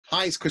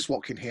Hi, it's Chris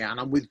Watkin here,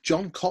 and I'm with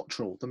John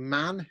Cottrell, the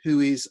man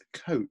who is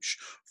coach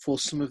for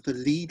some of the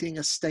leading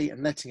estate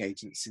and letting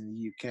agents in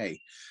the UK.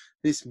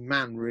 This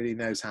man really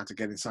knows how to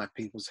get inside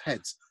people's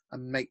heads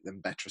and make them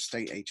better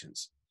estate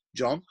agents.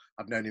 John,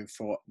 I've known him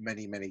for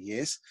many, many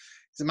years.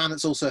 He's a man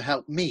that's also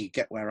helped me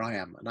get where I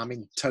am, and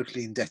I'm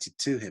totally indebted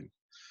to him.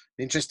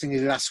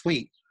 Interestingly, last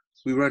week,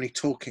 we were only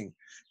talking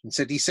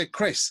and he said,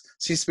 Chris,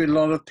 seems to be a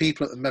lot of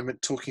people at the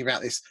moment talking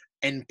about this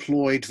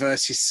employed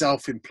versus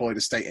self-employed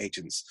estate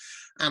agents.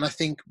 And I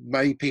think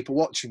many people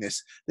watching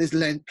this, there's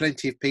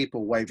plenty of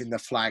people waving the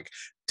flag,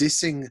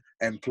 dissing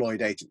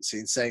employed agency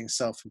and saying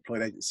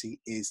self-employed agency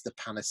is the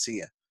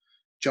panacea.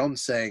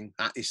 John's saying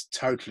that is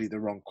totally the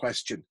wrong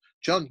question.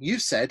 John,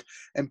 you've said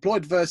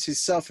employed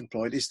versus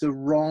self-employed is the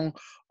wrong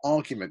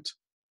argument.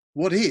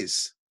 What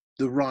is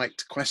the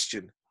right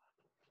question?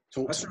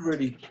 It's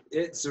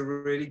a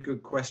really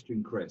good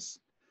question, Chris.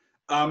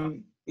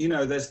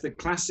 There's the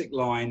classic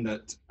line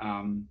that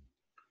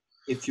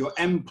if you're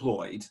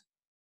employed,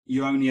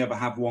 you only ever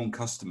have one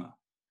customer,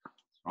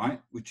 right?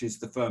 Which is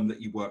the firm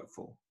that you work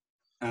for.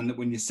 And that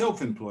when you're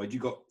self-employed,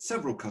 you've got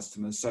several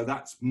customers, so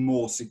that's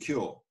more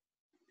secure.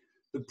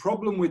 The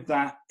problem with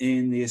that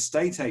in the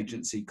estate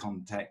agency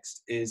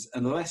context is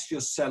unless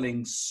you're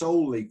selling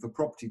solely for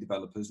property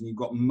developers and you've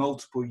got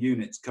multiple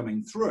units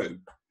coming through,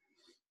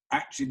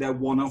 actually they're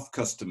one-off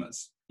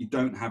customers. You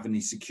don't have any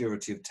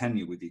security of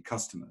tenure with your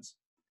customers.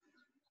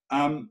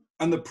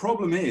 And the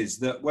problem is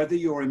that whether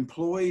you're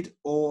employed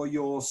or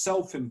you're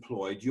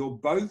self-employed, you're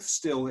both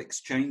still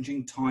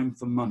exchanging time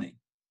for money.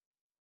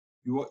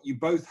 You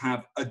both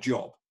have a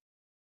job.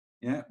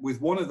 Yeah?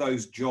 With one of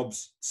those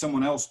jobs,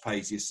 someone else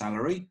pays your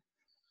salary.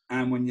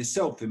 And when you're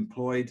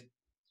self-employed,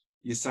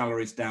 your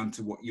salary is down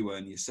to what you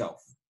earn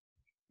yourself.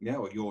 Yeah,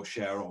 or your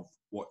share of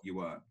what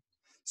you earn.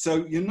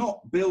 So you're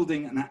not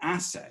building an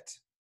asset.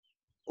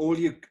 All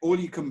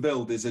you can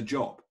build is a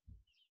job.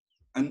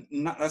 And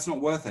that's not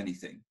worth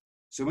anything.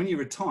 So when you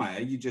retire,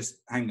 you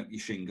just hang up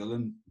your shingle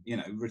and,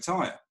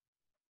 retire.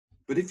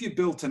 But if you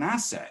built an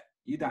asset,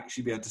 you'd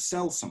actually be able to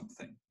sell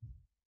something.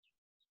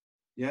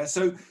 Yeah,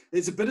 so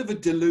there's a bit of a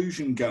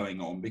delusion going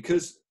on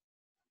because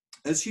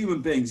as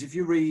human beings, if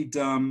you read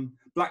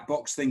Black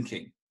Box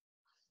Thinking,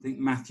 I think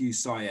Matthew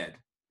Syed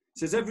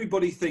says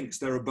everybody thinks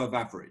they're above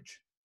average.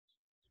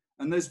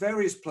 And there's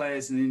various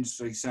players in the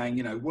industry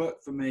saying,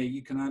 work for me,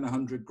 you can earn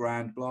 100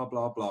 grand, blah,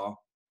 blah, blah.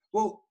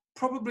 Well,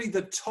 probably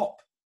the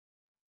top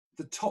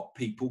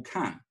people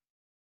can,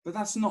 but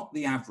that's not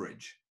the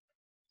average.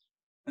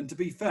 And to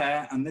be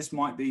fair, and this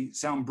might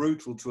sound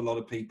brutal to a lot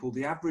of people,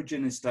 the average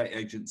in estate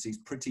agency is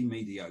pretty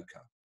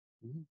mediocre.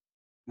 Mm-hmm.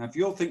 Now, if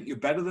you think you're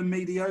better than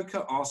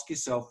mediocre, ask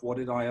yourself, what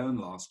did I earn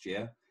last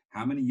year?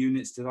 How many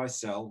units did I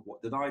sell?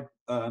 What did I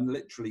earn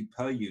literally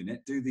per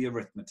unit? Do the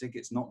arithmetic,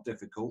 it's not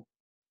difficult.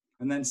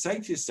 And then say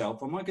to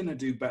yourself, am I going to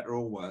do better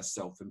or worse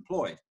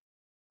self-employed?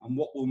 And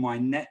what will my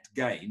net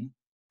gain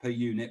per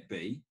unit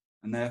be?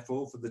 And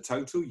therefore, for the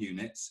total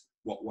units,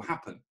 what will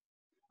happen?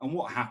 And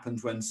what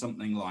happens when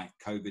something like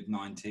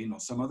COVID-19 or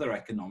some other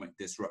economic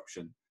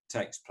disruption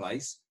takes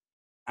place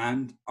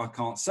and I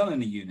can't sell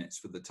any units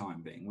for the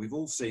time being? We've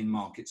all seen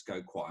markets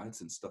go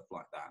quiet and stuff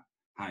like that.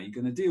 How are you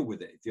going to deal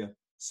with it if you're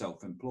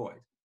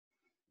self-employed?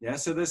 Yeah,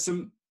 so there's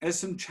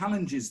some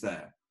challenges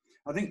there.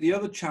 I think the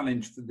other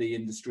challenge for the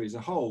industry as a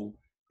whole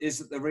is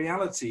that the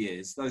reality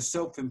is those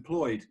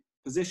self-employed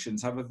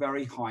positions have a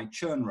very high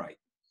churn rate.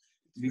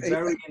 It'd be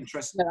very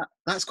interesting. Yeah,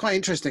 that's quite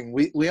interesting.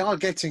 We are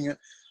getting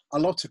a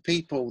lot of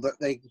people that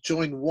they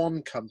join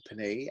one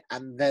company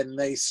and then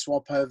they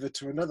swap over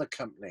to another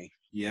company.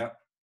 Yeah,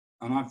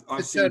 and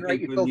I've seen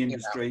people in the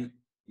industry.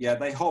 Yeah,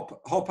 they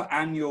hop at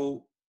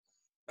annual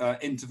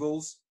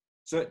intervals.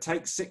 So it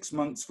takes 6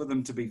 months for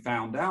them to be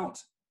found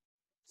out,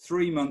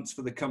 3 months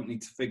for the company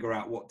to figure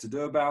out what to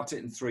do about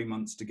it, and 3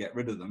 months to get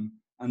rid of them.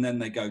 And then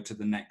they go to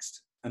the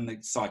next, and the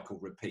cycle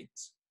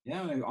repeats.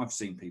 Yeah, I've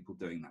seen people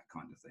doing that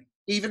kind of thing.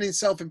 Even in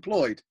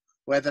self-employed,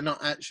 where they're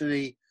not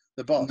actually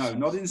the boss? No,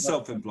 not in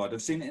self-employed.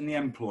 I've seen it in the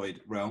employed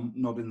realm,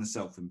 not in the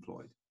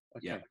self-employed.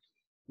 Okay. Yeah.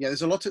 Yeah,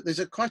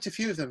 there's quite a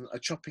few of them are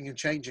chopping and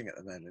changing at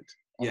the moment.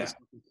 Yeah.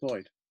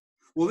 Self-employed.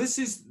 Well, this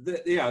is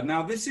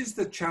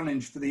the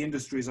challenge for the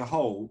industry as a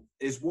whole,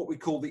 is what we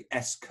call the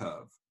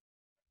S-curve.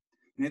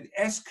 Now, the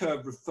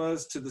S-curve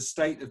refers to the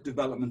state of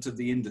development of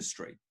the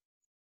industry.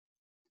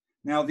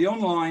 Now, the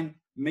online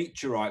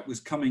meteorite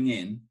was coming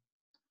in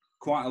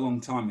quite a long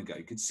time ago.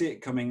 You could see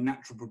it coming,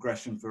 natural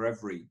progression for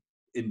every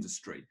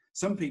industry.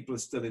 Some people are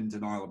still in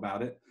denial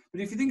about it. But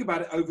if you think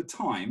about it over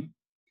time,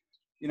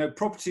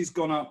 property's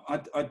gone up.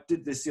 I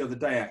did this the other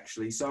day,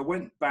 actually. So I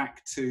went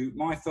back to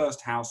my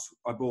first house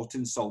I bought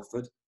in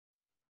Salford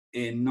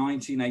in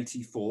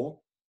 1984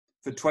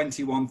 for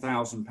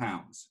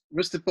 £21,000.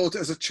 Must have bought it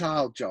as a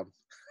child, John.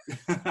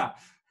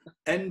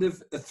 End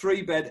of a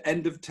 3-bed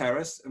end of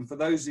terrace. And for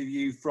those of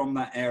you from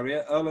that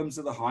area, Earlhams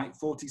of the Height,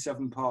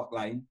 47 Park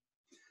Lane.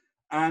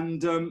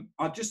 And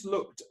I just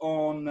looked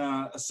on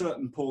a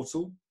certain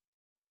portal,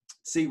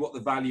 see what the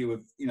value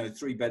of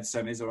 3-bed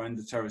semis or end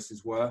of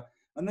terraces were.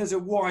 And there's a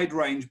wide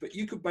range, but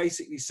you could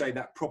basically say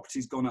that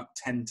property's gone up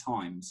 10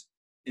 times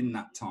in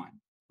that time,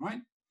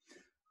 right?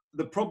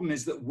 The problem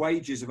is that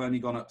wages have only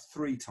gone up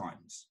 3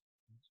 times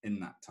in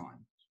that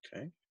time.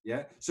 Okay.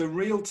 Yeah. So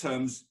real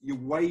terms, your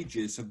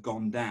wages have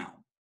gone down.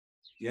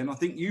 Yeah. And I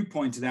think you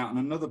pointed out in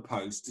another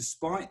post,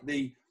 despite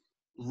the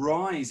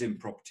rise in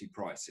property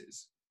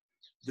prices,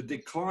 the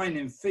decline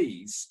in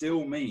fees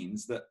still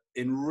means that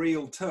in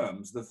real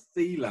terms, the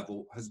fee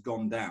level has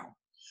gone down.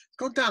 It's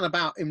gone down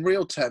about, in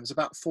real terms,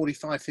 about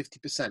 45,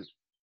 50%.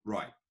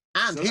 Right.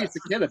 And So here's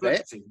the killer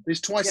bit,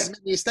 there's twice as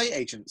many estate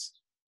agents.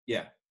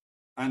 Yeah.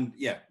 And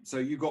yeah, so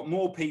you've got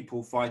more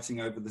people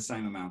fighting over the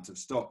same amount of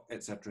stock,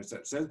 et cetera, et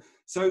cetera.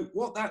 So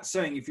what that's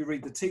saying, if you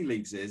read the tea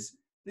leaves, is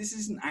this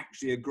isn't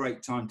actually a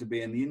great time to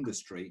be in the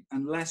industry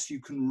unless you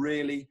can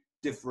really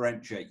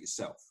differentiate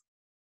yourself.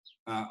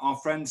 Our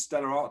friend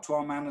Stella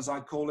Artois man, as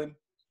I call him,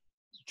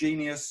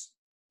 genius,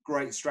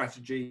 great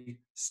strategy,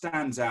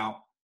 stands out,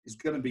 is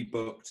going to be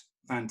booked,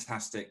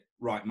 fantastic,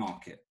 right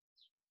market.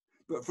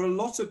 But for a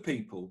lot of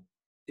people,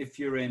 if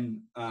you're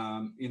in,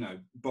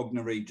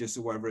 Bognor Regis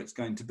or wherever it's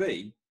going to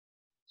be,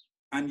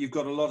 and you've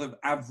got a lot of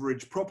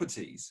average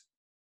properties,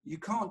 you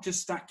can't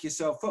just stack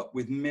yourself up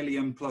with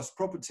million plus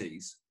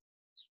properties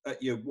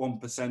at your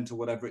 1% or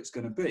whatever it's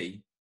going to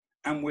be.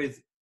 And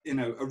with,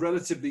 a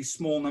relatively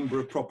small number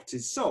of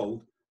properties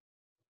sold,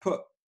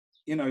 put,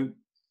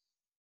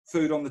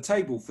 food on the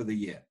table for the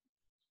year.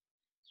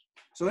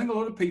 So I think a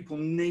lot of people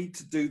need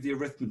to do the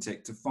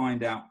arithmetic to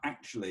find out,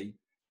 actually,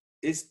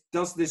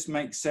 does this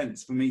make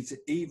sense for me to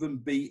even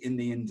be in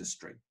the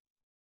industry?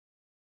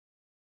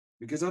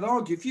 Because I'd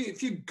argue,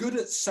 if you're good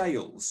at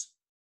sales,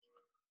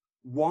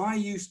 why are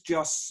you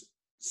just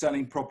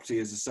selling property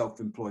as a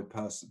self-employed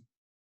person?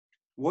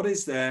 What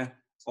is there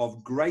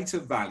of greater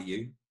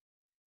value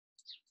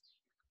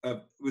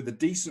with a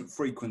decent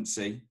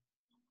frequency,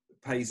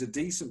 pays a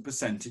decent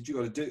percentage? You've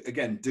got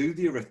to do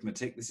the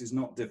arithmetic. This is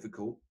not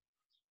difficult.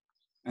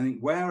 I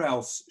think, where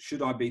else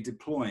should I be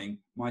deploying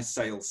my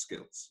sales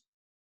skills?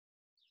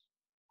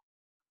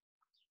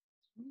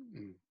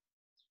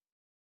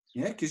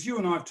 Yeah, because you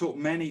and I have talked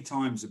many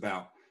times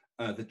about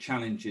the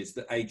challenges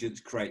that agents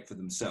create for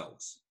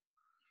themselves.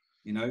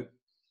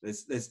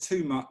 There's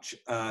too much,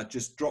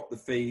 just drop the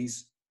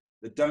fees,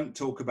 that don't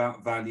talk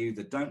about value,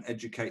 that don't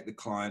educate the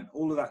client,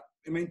 all of that.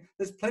 I mean,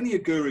 there's plenty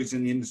of gurus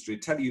in the industry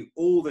who tell you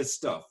all this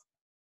stuff,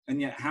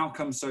 and yet how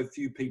come so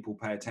few people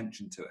pay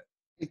attention to it?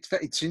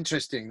 It's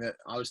interesting that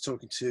I was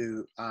talking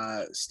to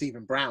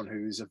Stephen Brown,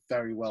 who is a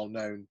very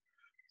well-known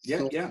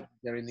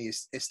they're in the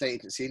estate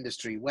agency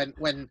industry.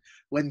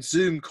 When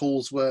Zoom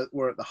calls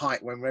were at the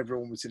height, when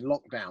everyone was in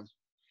lockdown,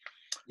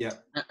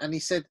 and he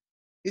said,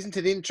 isn't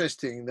it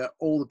interesting that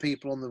all the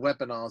people on the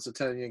webinars are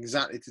telling you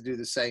exactly to do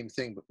the same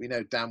thing, but we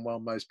know damn well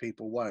most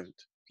people won't?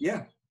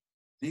 Yeah,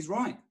 he's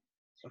right.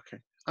 Okay,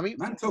 I mean,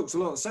 man talks a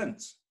lot of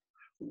sense.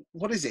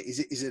 What is it?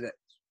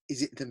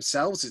 Is it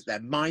themselves? Is it their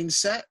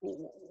mindset?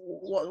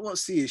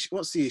 What's the issue?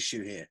 What's the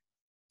issue here?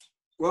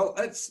 Well,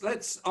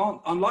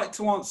 I'd like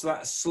to answer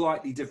that a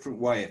slightly different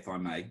way, if I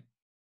may,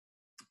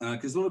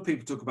 because a lot of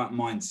people talk about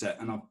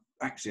mindset, and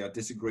I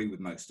disagree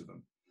with most of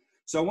them.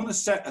 So I want to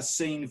set a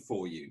scene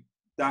for you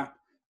that,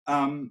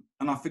 and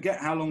I forget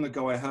how long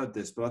ago I heard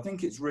this, but I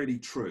think it's really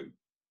true.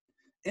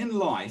 In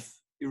life,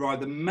 you're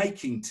either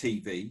making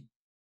TV,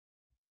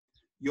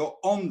 you're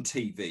on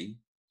TV,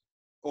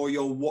 or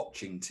you're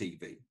watching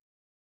TV.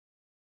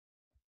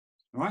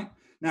 All right?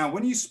 Now,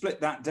 when you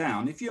split that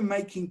down, if you're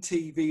making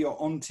TV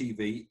or on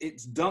TV,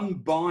 it's done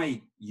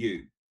by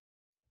you.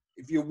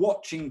 If you're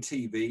watching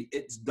TV,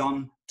 it's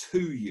done to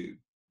you.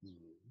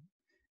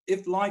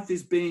 If life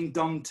is being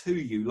done to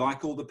you,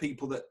 like all the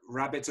people that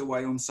rabbit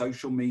away on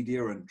social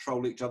media and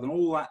troll each other and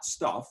all that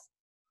stuff,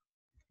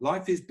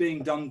 life is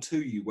being done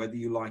to you, whether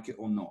you like it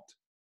or not.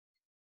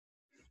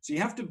 So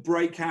you have to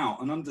break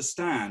out and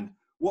understand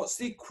what's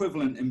the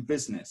equivalent in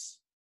business.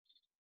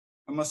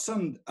 And my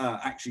son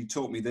actually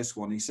taught me this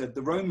one. He said,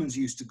 the Romans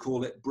used to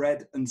call it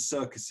bread and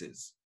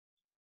circuses.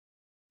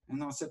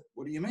 And I said,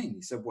 what do you mean?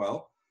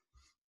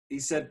 He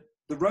said,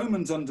 the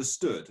Romans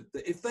understood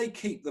that if they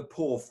keep the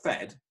poor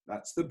fed,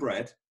 that's the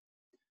bread,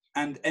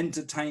 and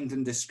entertained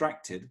and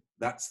distracted,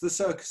 that's the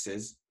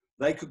circuses,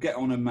 they could get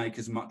on and make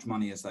as much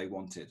money as they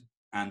wanted,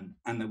 and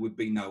there would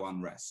be no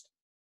unrest.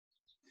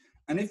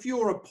 And if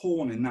you're a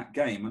pawn in that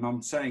game, and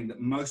I'm saying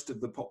that most of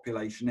the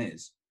population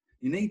is,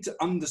 you need to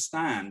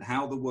understand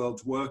how the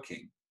world's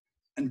working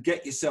and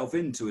get yourself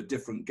into a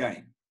different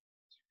game.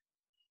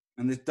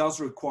 And this does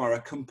require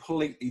a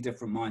completely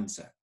different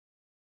mindset.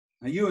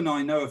 Now, you and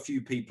I know a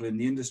few people in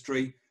the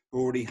industry who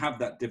already have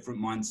that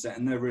different mindset,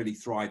 and they're really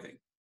thriving.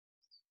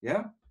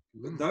 Yeah?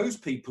 But those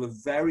people are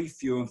very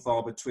few and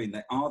far between.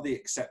 They are the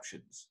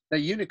exceptions. They're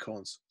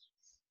unicorns.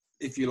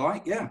 If you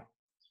like, yeah.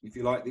 If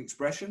you like the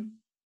expression.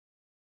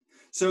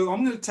 So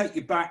I'm going to take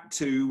you back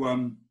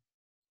to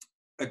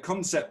a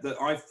concept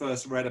that I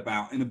first read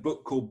about in a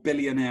book called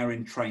Billionaire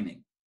in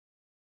Training.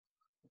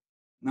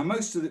 Now,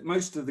 most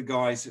of the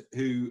guys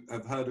who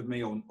have heard of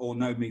me or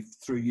know me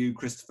through you,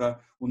 Christopher,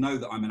 will know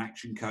that I'm an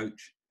action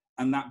coach.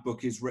 And that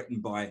book is written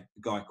by a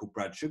guy called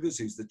Brad Sugars,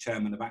 who's the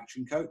chairman of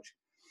Action Coach.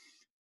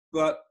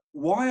 But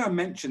why I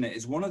mention it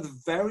is one of the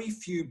very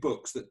few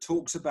books that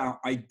talks about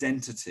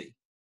identity.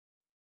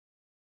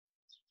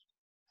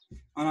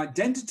 And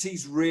identity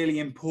is really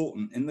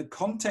important. In the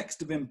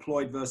context of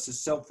employed versus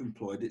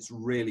self-employed, it's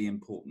really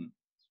important.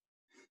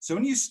 So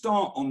when you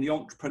start on the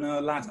entrepreneur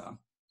ladder,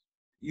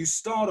 you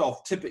start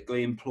off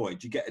typically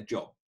employed, you get a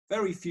job.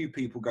 Very few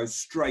people go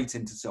straight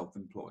into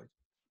self-employed.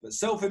 But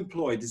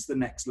self-employed is the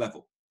next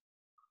level.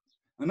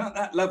 And at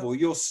that level,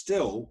 you're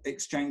still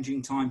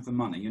exchanging time for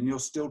money and you're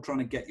still trying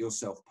to get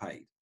yourself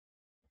paid.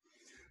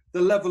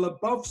 The level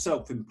above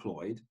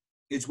self-employed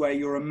is where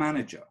you're a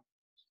manager.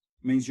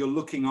 It means you're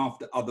looking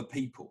after other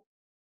people,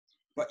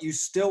 but you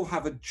still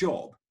have a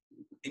job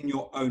in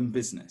your own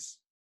business.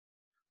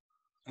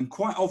 And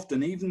quite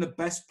often, even the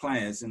best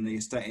players in the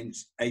estate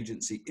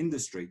agency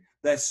industry,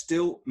 they're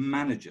still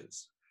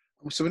managers.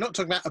 So we're not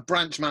talking about a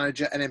branch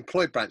manager, an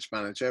employed branch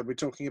manager. We're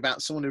talking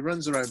about someone who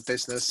runs their own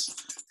business,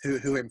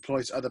 who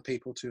employs other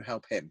people to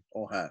help him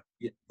or her.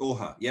 Yeah, or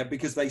her, yeah,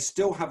 because they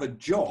still have a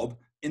job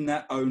in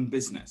their own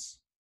business.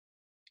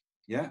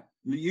 Yeah,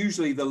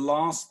 usually the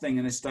last thing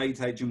an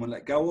estate agent will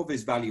let go of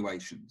is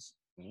valuations.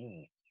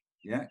 Mm.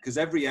 Yeah, because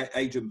every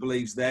agent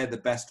believes they're the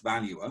best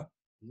valuer.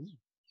 Mm.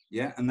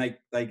 Yeah, and they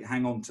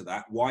hang on to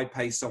that. Why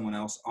pay someone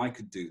else? I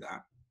could do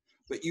that.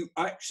 But you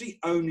actually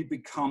only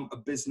become a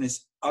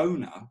business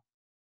owner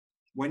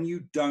when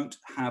you don't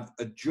have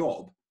a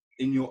job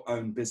in your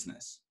own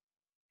business.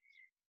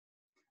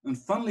 And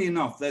funnily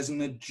enough, there's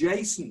an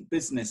adjacent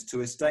business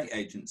to estate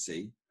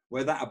agency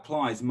where that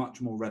applies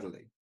much more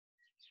readily,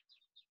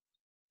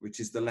 which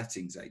is the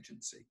lettings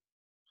agency.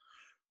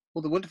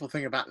 Well, the wonderful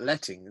thing about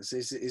lettings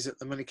is that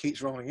the money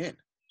keeps rolling in.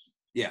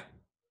 Yeah.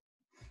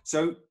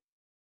 So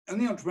in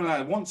the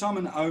entrepreneur, once I'm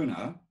an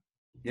owner,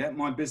 yeah,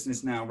 my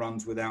business now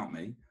runs without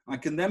me. I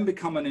can then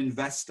become an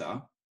investor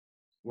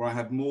where I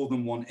have more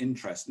than one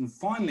interest. And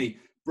finally,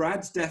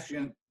 Brad's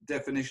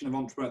definition of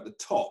entrepreneur at the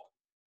top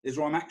is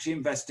where I'm actually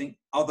investing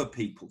other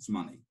people's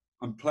money.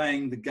 I'm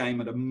playing the game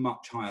at a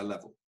much higher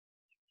level.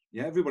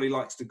 Yeah, everybody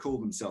likes to call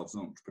themselves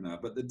an entrepreneur,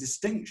 but the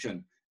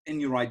distinction in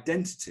your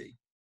identity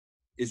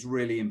is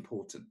really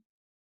important.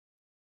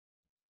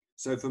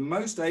 So for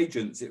most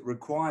agents, it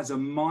requires a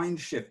mind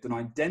shift, an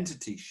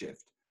identity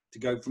shift to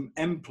go from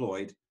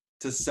employed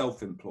to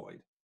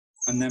self-employed,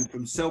 and then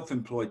from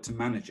self-employed to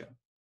manager.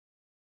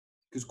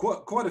 Because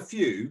quite a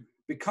few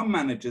become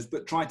managers,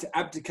 but try to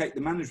abdicate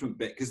the management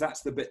bit because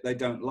that's the bit they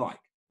don't like.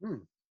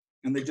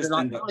 And they just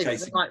end up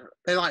chasing.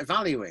 They like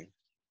valuing.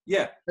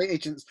 Yeah.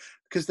 Agents,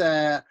 because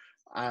they're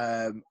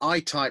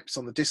eye types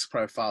on the disc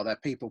profile, they're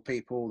people.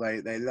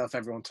 They love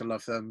everyone to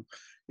love them.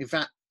 In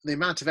fact, the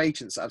amount of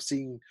agents that I've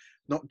seen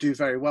not do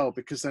very well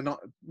because they're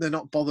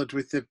not bothered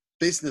with the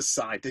business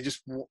side. They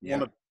just want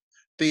to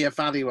be a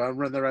valuer and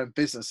run their own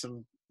business.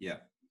 And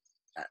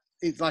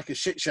it's like a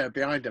shit show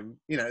behind them.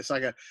 You know, it's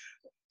like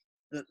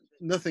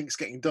nothing's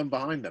getting done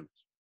behind them.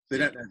 They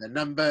don't know their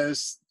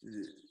numbers.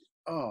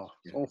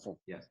 Awful.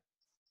 Yeah,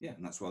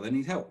 and that's why they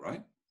need help,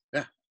 right?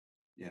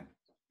 Yeah.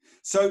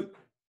 So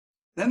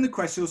then the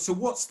question was, so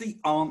what's the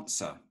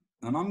answer?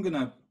 And I'm going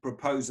to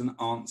propose an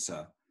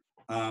answer.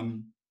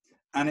 And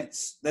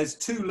there's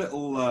two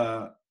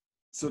little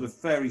sort of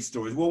fairy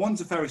stories. Well,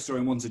 one's a fairy story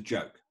and one's a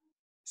joke.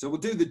 So we'll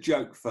do the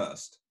joke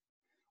first,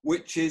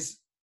 which is,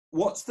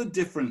 what's the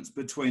difference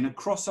between a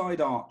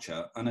cross-eyed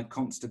archer and a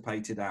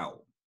constipated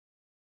owl?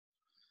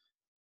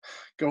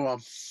 Go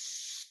on.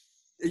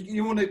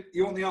 You want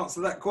the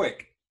answer that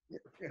quick?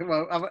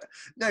 Well,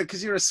 no,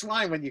 because you're a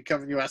swine when you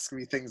come and you ask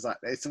me things like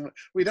this, and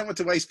we don't want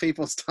to waste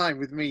people's time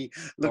with me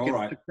looking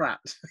at the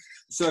crap.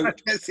 So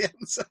that's the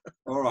answer.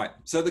 All right.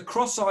 So the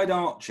cross-eyed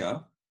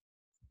archer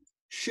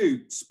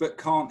shoots but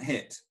can't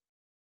hit.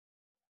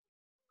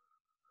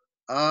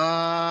 All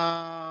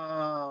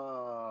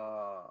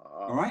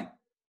right.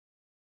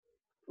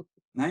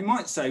 Now you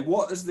might say,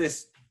 what has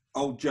this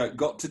old joke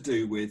got to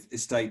do with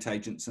estate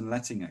agents and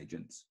letting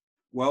agents?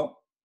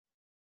 Well,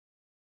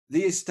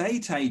 the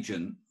estate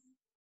agent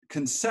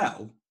can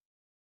sell,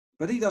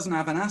 but he doesn't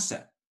have an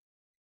asset.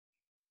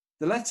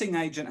 The letting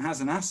agent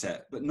has an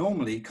asset, but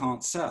normally he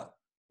can't sell.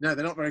 No,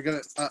 they're not very good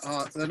at.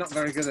 They're not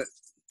very good at.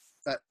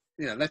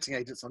 Letting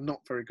agents are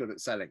not very good at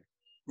selling.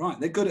 Right,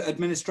 they're good at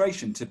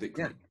administration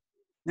typically. Yeah.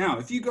 Now,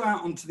 if you go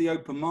out onto the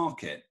open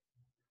market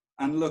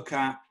and look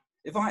at,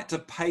 if I had to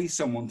pay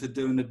someone to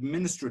do an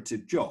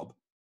administrative job,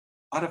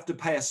 I'd have to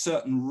pay a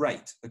certain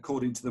rate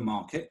according to the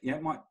market. Yeah,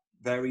 it might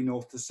vary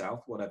north to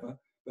south, whatever,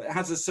 but it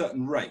has a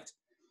certain rate.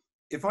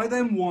 If I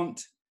then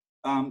want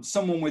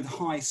someone with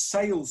high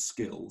sales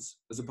skills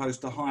as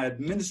opposed to high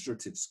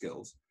administrative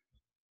skills,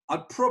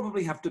 I'd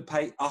probably have to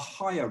pay a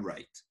higher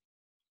rate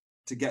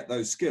to get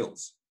those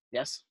skills.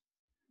 Yes.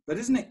 But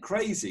isn't it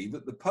crazy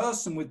that the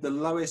person with the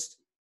lowest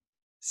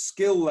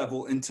skill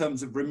level in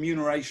terms of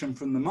remuneration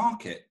from the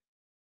market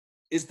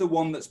is the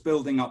one that's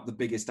building up the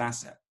biggest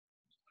asset?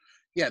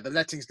 Yeah, the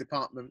lettings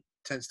department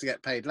tends to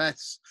get paid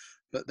less,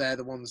 but they're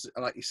the ones,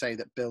 like you say,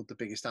 that build the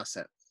biggest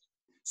asset.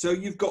 So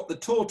you've got the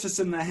tortoise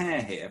and the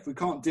hare here. If we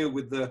can't deal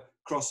with the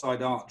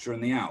cross-eyed archer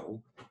and the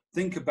owl,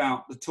 think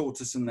about the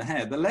tortoise and the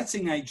hare. The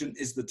letting agent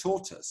is the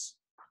tortoise,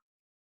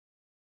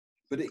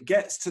 but it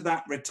gets to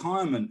that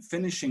retirement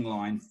finishing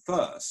line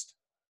first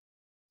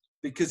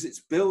because it's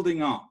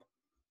building up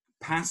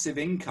passive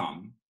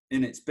income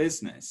in its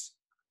business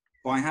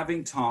by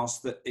having tasks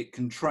that it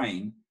can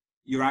train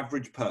your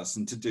average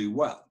person to do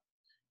well.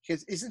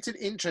 Because isn't it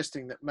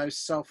interesting that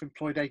most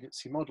self-employed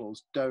agency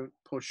models don't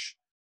push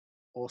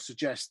or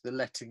suggest the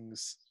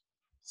lettings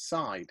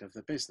side of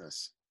the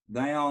business?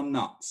 They are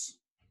nuts.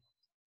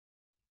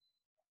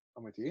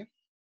 I'm with you.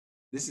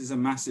 This is a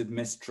massive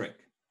missed trick.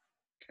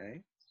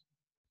 Okay.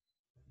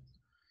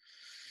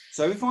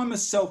 So if I'm a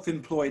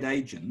self-employed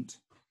agent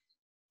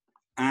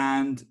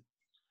and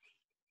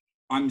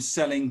I'm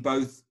selling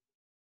both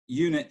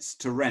units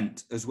to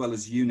rent as well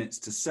as units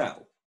to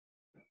sell,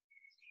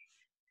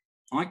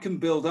 I can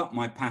build up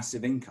my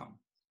passive income.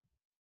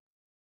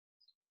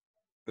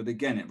 But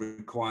again, it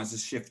requires a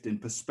shift in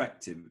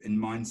perspective, in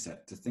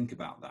mindset to think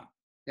about that.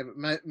 Yeah,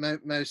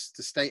 but most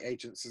estate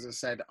agents, as I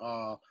said,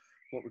 are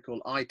what we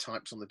call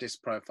I-types on the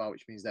disc profile,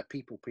 which means they're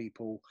people,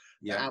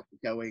 they're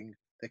outgoing,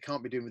 they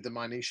can't be doing with the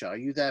minutiae. Are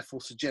you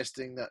therefore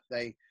suggesting that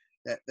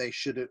they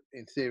should,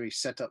 in theory,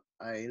 set up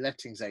a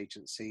lettings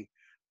agency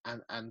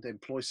and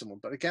employ someone?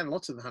 But again,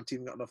 lots of them haven't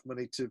even got enough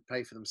money to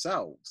pay for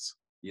themselves.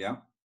 Yeah,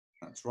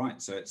 that's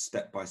right. So it's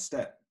step by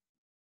step.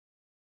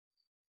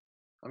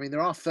 I mean,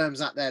 there are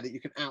firms out there that you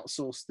can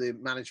outsource the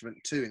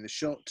management to in the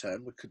short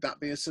term. Could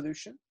that be a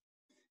solution?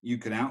 You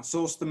could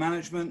outsource the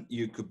management.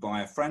 You could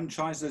buy a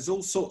franchise. There's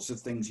all sorts of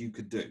things you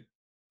could do.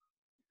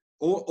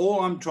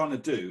 All I'm trying to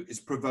do is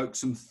provoke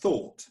some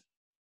thought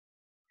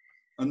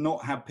and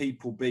not have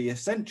people be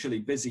essentially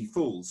busy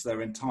fools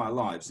their entire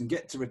lives and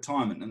get to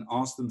retirement and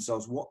ask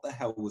themselves, what the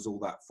hell was all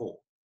that for?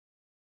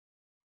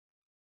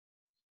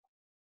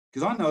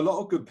 Because I know a lot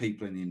of good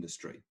people in the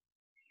industry.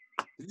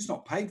 They're just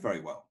not paid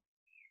very well.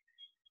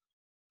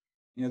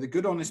 You know, they're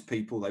good, honest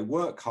people. They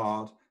work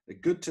hard. They're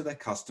good to their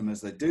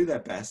customers. They do their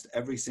best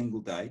every single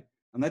day,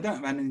 and they don't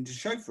have anything to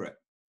show for it.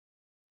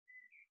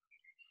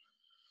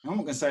 I'm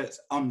not going to say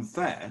it's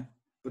unfair,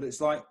 but it's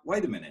like,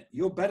 wait a minute,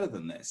 you're better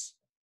than this.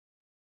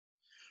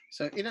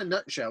 So in a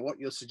nutshell, what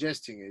you're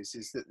suggesting is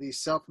that these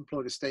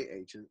self-employed estate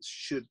agents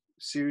should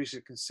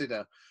seriously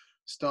consider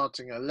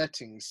starting a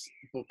lettings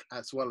book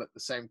as well at the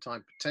same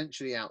time,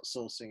 potentially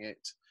outsourcing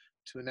it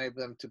to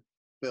enable them to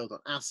build an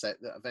asset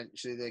that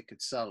eventually they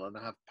could sell and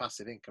have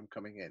passive income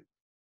coming in.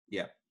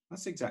 Yeah,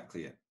 that's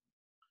exactly it.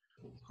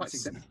 Quite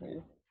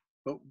simple,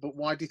 but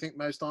why do you think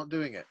most aren't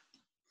doing it?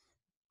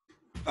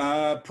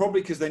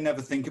 Probably because they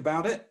never think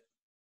about it.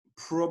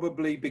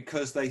 Probably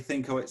because they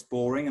think, oh, it's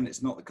boring and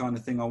it's not the kind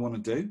of thing I want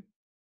to do.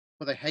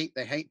 Well, they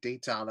hate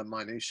detail and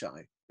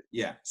minutiae.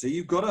 Yeah, so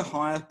you've got to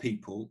hire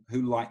people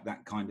who like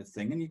that kind of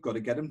thing, and you've got to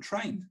get them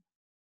trained.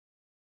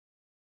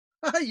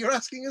 You're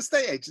asking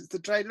estate agents to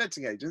train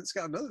letting agents?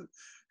 Got another.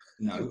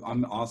 No,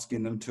 I'm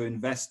asking them to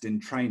invest in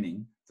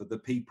training for the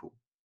people.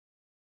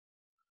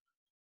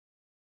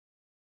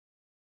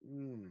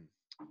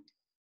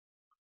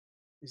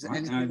 Is there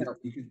right? anything else?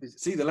 You can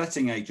see the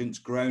letting agents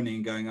groaning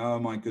and going, oh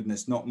my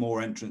goodness, not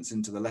more entrants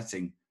into the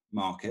letting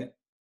market.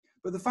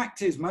 But the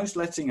fact is, most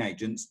letting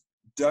agents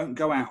don't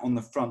go out on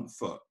the front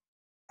foot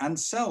and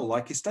sell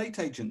like estate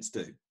agents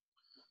do.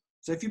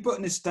 So if you put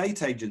an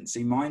estate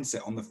agency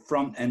mindset on the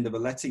front end of a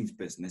lettings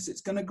business,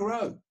 it's going to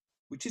grow,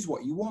 which is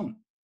what you want.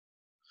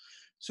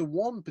 So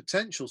one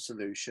potential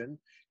solution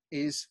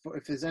is for,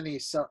 if there's any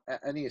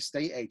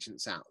estate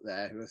agents out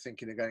there who are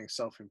thinking of going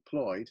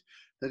self-employed,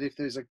 that if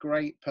there's a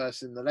great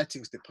person in the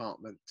lettings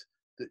department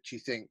that you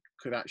think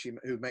could actually,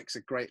 who makes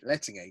a great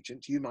letting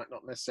agent, you might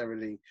not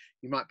necessarily,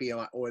 you might be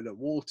like oil and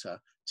water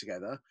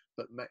together,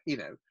 but you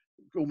know,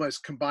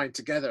 almost combined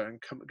together and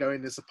go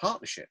in as a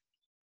partnership.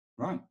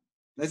 Right.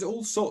 There's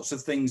all sorts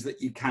of things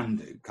that you can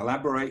do.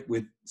 Collaborate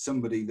with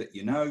somebody that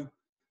you know,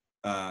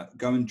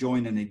 go and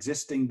join an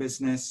existing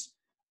business,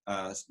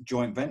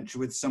 joint venture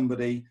with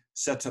somebody,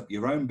 set up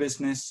your own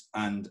business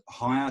and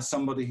hire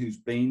somebody who's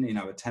been, you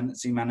know, a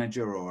tenancy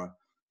manager or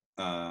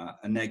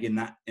a neg in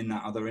that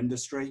other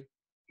industry.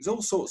 There's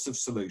all sorts of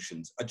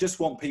solutions. I just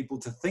want people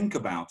to think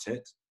about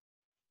it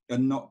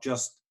and not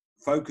just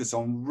focus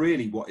on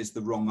really what is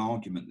the wrong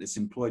argument, this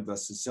employed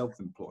versus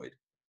self-employed.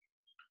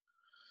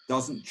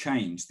 Doesn't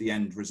change the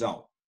end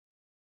result.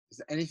 Is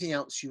there anything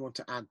else you want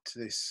to add to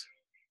this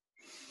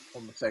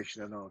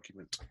conversation and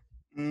argument?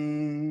 Let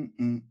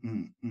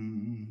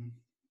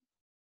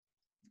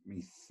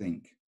me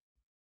think.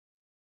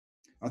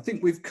 I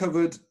think we've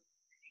covered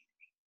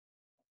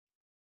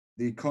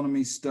the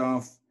economy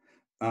stuff,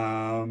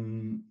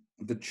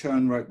 the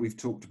churn rate we've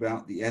talked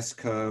about, the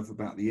S-curve,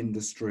 about the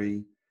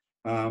industry.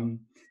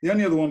 The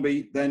only other one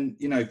be then,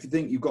 you know, if you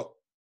think you've got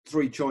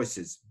three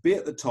choices, be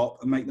at the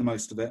top and make the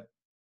most of it.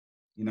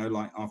 You know,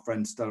 like our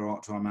friend Stella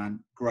Art to our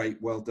man, great,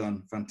 well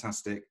done,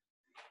 fantastic.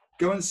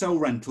 Go and sell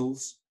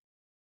rentals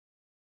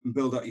and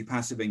build up your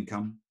passive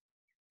income,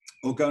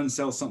 or go and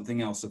sell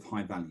something else of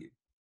high value.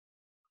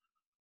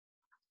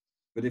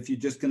 But if you're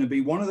just going to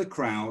be one of the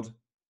crowd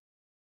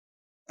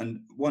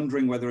and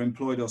wondering whether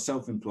employed or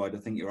self-employed, I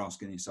think you're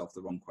asking yourself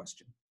the wrong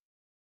question.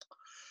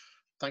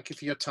 Thank you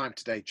for your time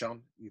today,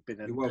 John. You've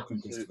been an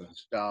welcome, absolute Christopher.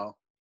 star.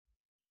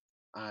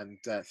 And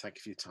thank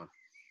you for your time.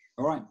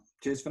 All right.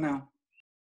 Cheers for now.